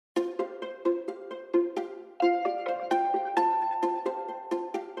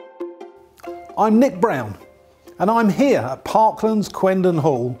I'm Nick Brown and I'm here at Parklands Quendon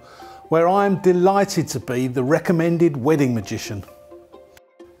Hall, where I'm delighted to be the recommended wedding magician.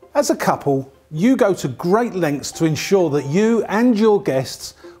 As a couple, you go to great lengths to ensure that you and your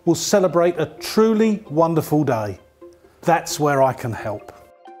guests will celebrate a truly wonderful day. That's where I can help.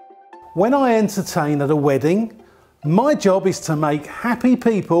 When I entertain at a wedding, my job is to make happy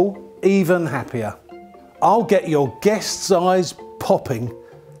people even happier. I'll get your guests' eyes popping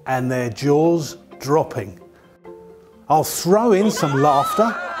and their jaws dropping. I'll throw in some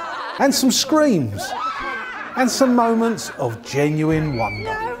laughter and some screams and some moments of genuine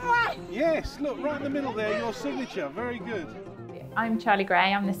wonder. Yes, look, right in the middle there, your signature, very good. I'm Charlie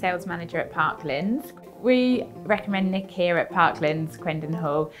Gray, I'm the sales manager at Parklands. We recommend Nick here at Parklands Quendon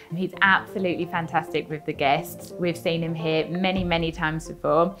Hall. He's absolutely fantastic with the guests. We've seen him here many, many times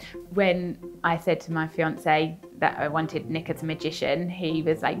before. When I said to my fiance that I wanted Nick as a magician, he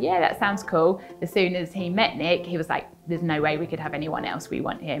was like, yeah, that sounds cool. As soon as he met Nick, he was like, there's no way we could have anyone else, we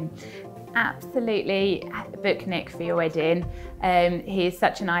want him. Absolutely book Nick for your wedding. He is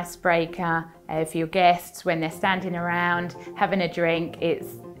such an icebreaker for your guests when they're standing around having a drink.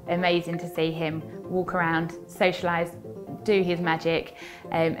 It's amazing to see him walk around, socialise, do his magic,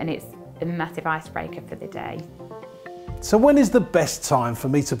 and it's a massive icebreaker for the day. So when is the best time for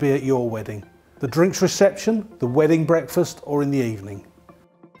me to be at your wedding? The drinks reception, the wedding breakfast, or in the evening?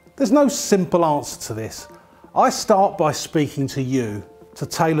 There's no simple answer to this. I start by speaking to you to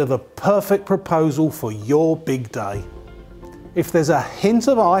tailor the perfect proposal for your big day. If there's a hint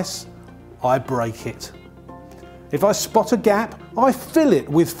of ice, I break it. If I spot a gap, I fill it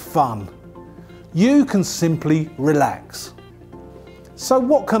with fun. You can simply relax. So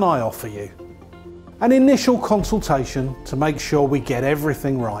what can I offer you? An initial consultation to make sure we get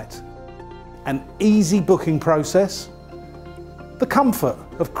everything right. An easy booking process. The comfort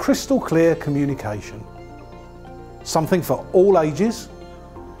of crystal clear communication. Something for all ages.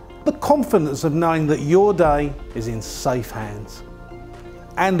 The confidence of knowing that your day is in safe hands.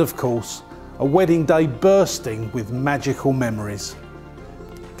 And of course, a wedding day bursting with magical memories.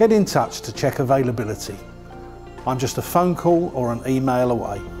 Get in touch to check availability. I'm just a phone call or an email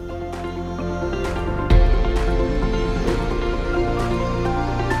away.